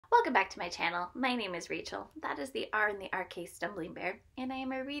Welcome back to my channel. My name is Rachel. That is the R in the RK Stumbling Bear, and I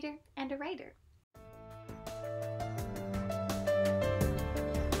am a reader and a writer.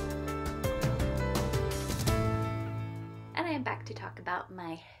 And I am back to talk about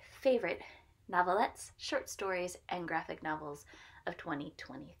my favorite novelettes, short stories, and graphic novels of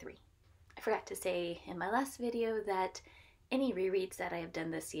 2023. I forgot to say in my last video that any rereads that I have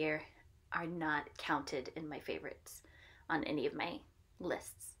done this year are not counted in my favorites on any of my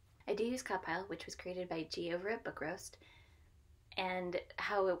lists. I do use Compile, which was created by G over at Book Roast, and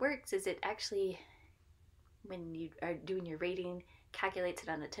how it works is it actually, when you are doing your rating, calculates it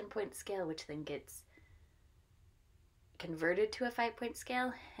on a 10-point scale, which then gets converted to a 5-point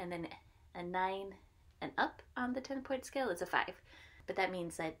scale, and then a 9 and up on the 10-point scale is a 5. But that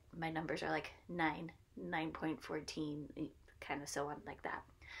means that my numbers are like 9, 9.14, kind of so on like that.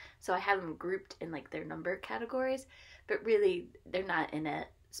 So I have them grouped in like their number categories, but really they're not in a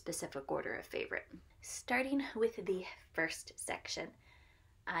specific order of favorite. Starting with the first section,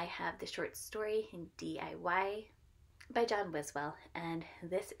 I have the short story in DIY by John Wiswell, and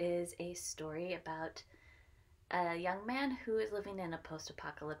this is a story about a young man who is living in a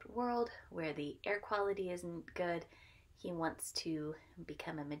post-apocalyptic world where the air quality isn't good. He wants to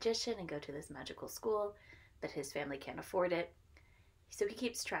become a magician and go to this magical school, but his family can't afford it. So he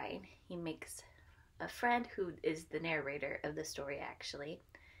keeps trying. He makes a friend who is the narrator of the story, actually,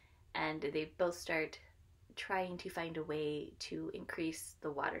 and they both start trying to find a way to increase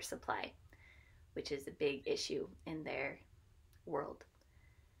the water supply, which is a big issue in their world.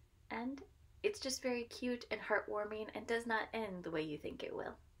 And it's just very cute and heartwarming and does not end the way you think it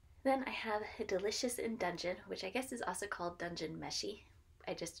will. Then I have Delicious in Dungeon, which I guess is also called Dungeon Meshi.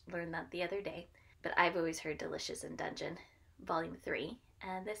 I just learned that the other day, but I've always heard Delicious in Dungeon, Volume 3,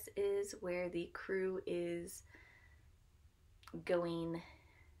 and this is where the crew is going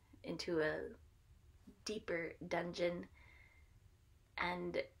into a deeper dungeon,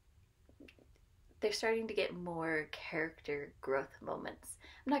 and they're starting to get more character growth moments.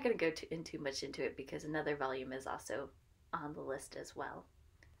 I'm not going to go too much into it because another volume is also on the list as well.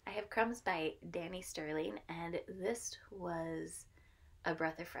 I have Crumbs by Danny Sterling, and this was a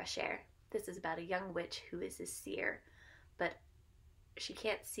breath of fresh air. This is about a young witch who is a seer, but she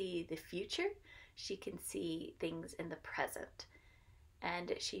can't see the future. She can see things in the present.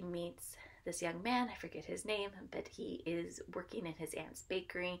 And she meets this young man, I forget his name, but he is working in his aunt's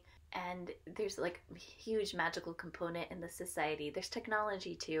bakery, and there's like a huge magical component in the society. There's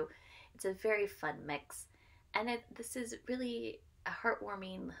technology too. It's a very fun mix, and this is really a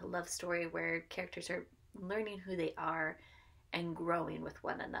heartwarming love story where characters are learning who they are and growing with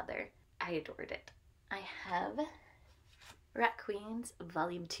one another. I adored it. I have Rat Queens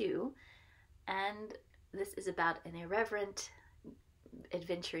Volume 2, and this is about an irreverent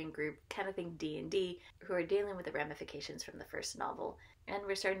adventuring group, kind of think D&D, who are dealing with the ramifications from the first novel, and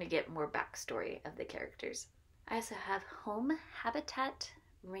we're starting to get more backstory of the characters. I also have Home, Habitat,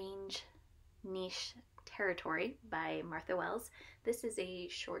 Range, Niche, Territory by Martha Wells. This is a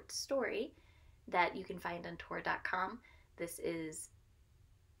short story that you can find on Tor.com. This is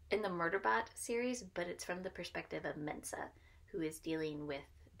in the Murderbot series, but it's from the perspective of Mensa, who is dealing with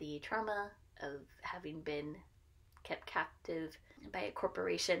the trauma of having been kept captive by a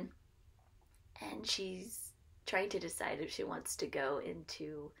corporation, and she's trying to decide if she wants to go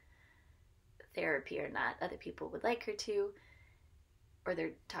into therapy or not. Other people would like her to, or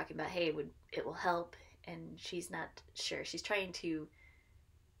they're talking about, hey, it will help, and she's not sure. She's trying to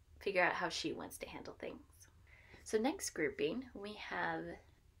figure out how she wants to handle things. So next grouping, we have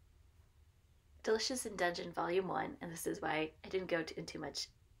Delicious in Dungeon Volume 1, and this is why I didn't go into much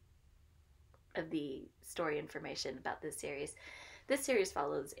of the story information about this series. This series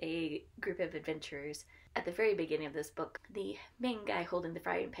follows a group of adventurers. At the very beginning of this book, the main guy holding the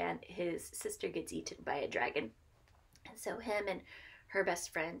frying pan, his sister gets eaten by a dragon. And so him and her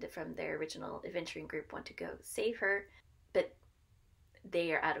best friend from their original adventuring group want to go save her, but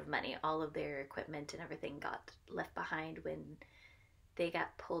they are out of money. All of their equipment and everything got left behind when they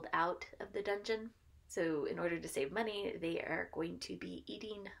got pulled out of the dungeon. So in order to save money, they are going to be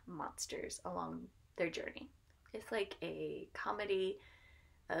eating monsters along their journey. It's like a comedy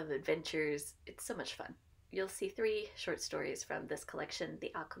of adventures. It's so much fun. You'll see 3 short stories from this collection,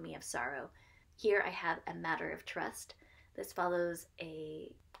 The Alchemy of Sorrow. Here I have A Matter of Trust. This follows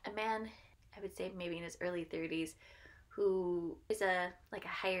a man, I would say maybe in his early 30s, who is a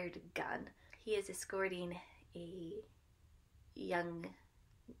hired gun. He is escorting a young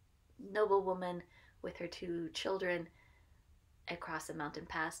noblewoman with her 2 children across a mountain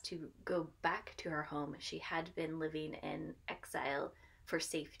pass to go back to her home. She had been living in exile for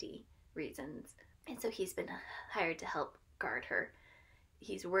safety reasons. And so he's been hired to help guard her.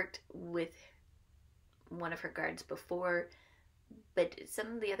 He's worked with one of her guards before, but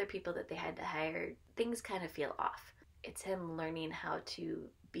some of the other people that they had to hire, things kind of feel off. It's him learning how to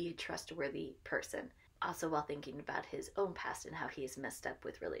be a trustworthy person, also while thinking about his own past and how he's messed up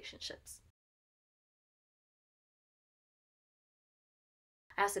with relationships.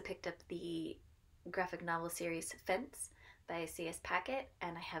 I also picked up the graphic novel series Fence by C.S. Packet,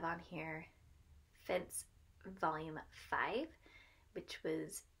 and I have on here Fence Volume 5, which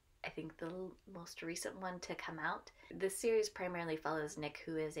was, I think, the most recent one to come out. This series primarily follows Nick,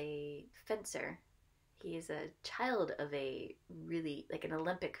 who is a fencer. He is a child of a really, like an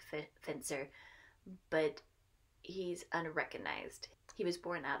Olympic fencer, but he's unrecognized. He was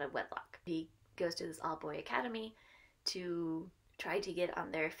born out of wedlock. He goes to this all-boy academy to try to get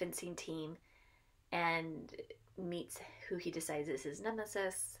on their fencing team and meets who he decides is his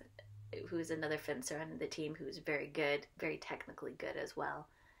nemesis, who is another fencer on the team who's very good, very technically good as well.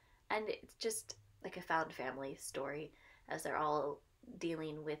 And it's just like a found family story as they're all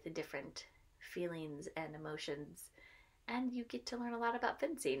dealing with different feelings and emotions. And you get to learn a lot about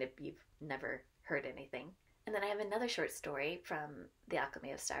fencing if you've never heard anything. And then I have another short story from The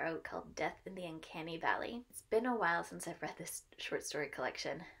Alchemy of Sorrow called Death in the Uncanny Valley. It's been a while since I've read this short story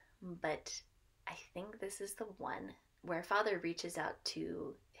collection, but I think this is the one where a father reaches out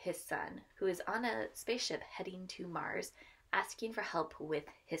to his son, who is on a spaceship heading to Mars, asking for help with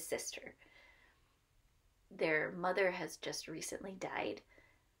his sister. Their mother has just recently died,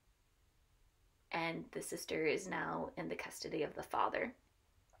 and the sister is now in the custody of the father,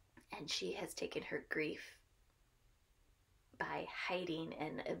 and she has taken her grief by hiding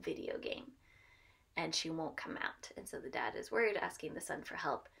in a video game, and she won't come out. And so the dad is worried, asking the son for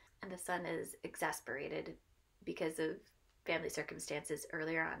help, and the son is exasperated because of family circumstances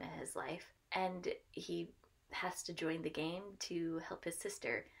earlier on in his life, and he has to join the game to help his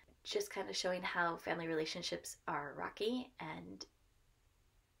sister, just kind of showing how family relationships are rocky,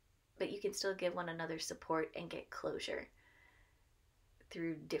 but you can still give one another support and get closure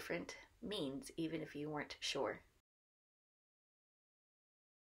through different means, even if you weren't sure.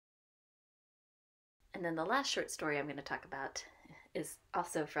 And then the last short story I'm going to talk about is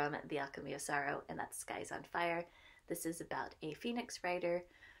also from The Alchemy of Sorrow, and that's Skies on Fire. This is about a Phoenix writer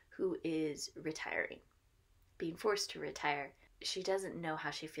who is retiring, being forced to retire. She doesn't know how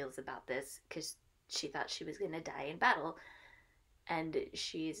she feels about this because she thought she was going to die in battle, and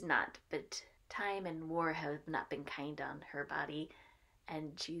she's not. But time and war have not been kind on her body,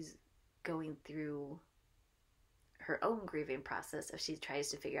 and she's going through her own grieving process as she tries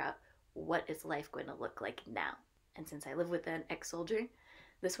to figure out what is life going to look like now. And since I live with an ex-soldier,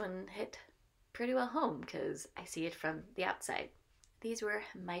 this one hit pretty well home because I see it from the outside. These were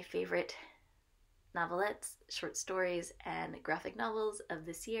my favorite novelettes, short stories, and graphic novels of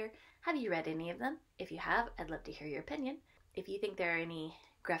this year. Have you read any of them? If you have, I'd love to hear your opinion. If you think there are any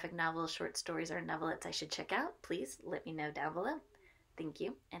graphic novels, short stories, or novelettes I should check out, please let me know down below. Thank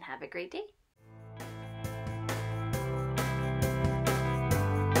you, and have a great day.